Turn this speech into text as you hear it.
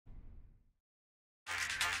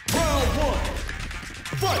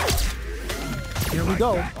Here we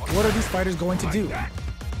go. What are these fighters going to do?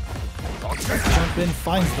 Jump in,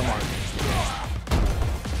 finds the mark.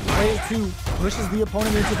 Player 2 pushes the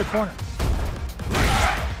opponent into the corner.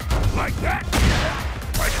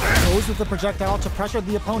 Goes with the projectile to pressure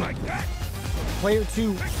the opponent. Player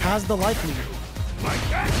 2 has the life lead.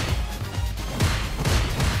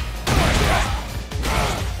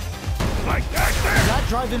 That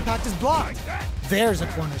drive impact is blocked. There's a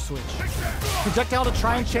corner switch. Projectile to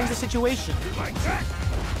try and change the situation.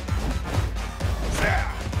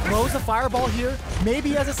 Throws a fireball here,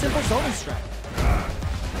 maybe as a simple zoning strat.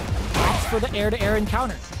 Opts for the air-to-air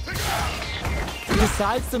encounter. He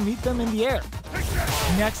decides to meet them in the air.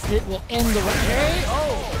 Next hit will end the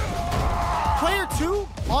KO. Player 2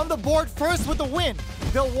 on the board first with the win.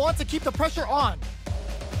 They'll want to keep the pressure on.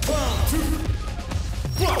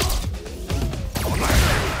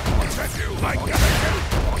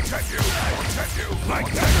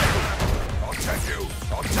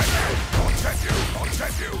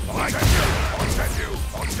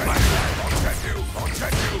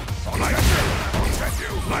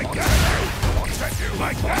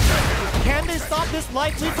 Can they stop this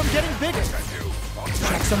life lead from getting bigger?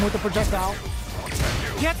 Checks him with the projectile.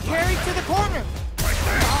 Gets carried to the corner.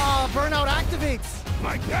 Burnout activates.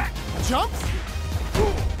 Jumps.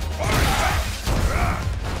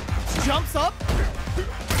 Jumps up.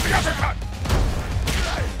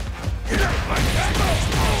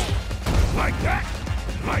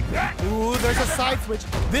 Ooh, there's a side switch.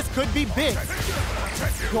 This could be big.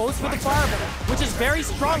 Goes for the fireball, which is very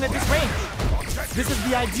strong at this range. This is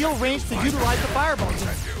the ideal range to utilize the fireball.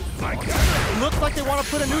 Looks like they want to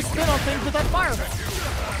put a new spin on things with that fireball.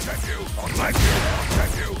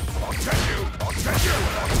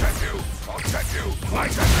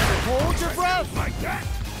 Hold your breath.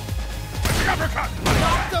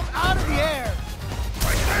 Knocked them out of the air.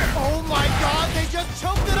 Oh my god, they just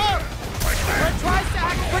choked it up. Red tries to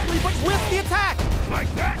act quickly, but whiffs the attack.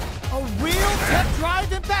 A real tip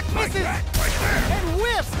drive impact misses. And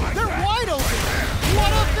whiffs. They're wide open.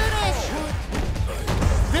 What a finish.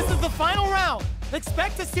 This is the final round.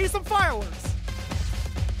 Expect to see some fireworks.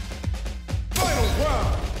 Final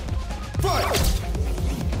round. Fight!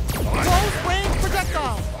 Close range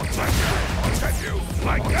projectile.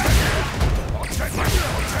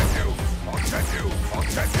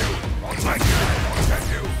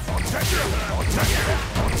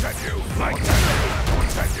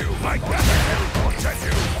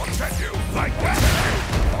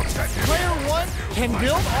 Player 1 can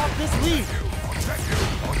build off this lead.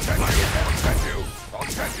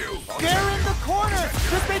 They're in the corner.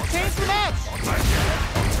 This may change the match.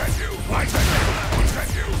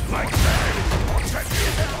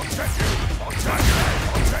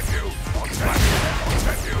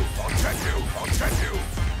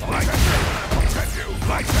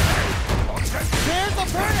 There's a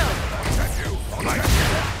burnout.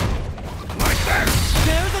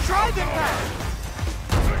 There's a drive impact.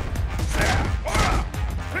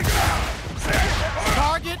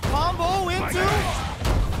 Target combo into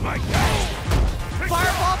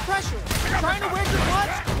fireball pressure. Trying to win your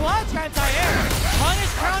clutch anti-air.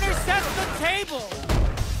 Punish counter sets the table.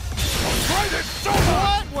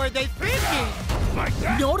 What were they thinking?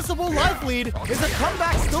 Noticeable life lead. Is a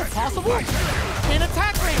comeback still possible? In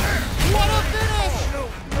attack range. What a finish!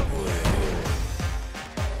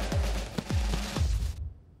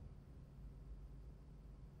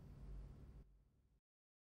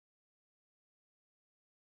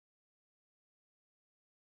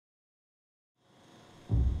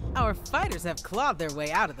 Our fighters have clawed their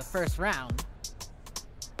way out of the first round.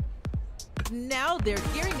 Now they're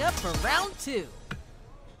gearing up for round 2.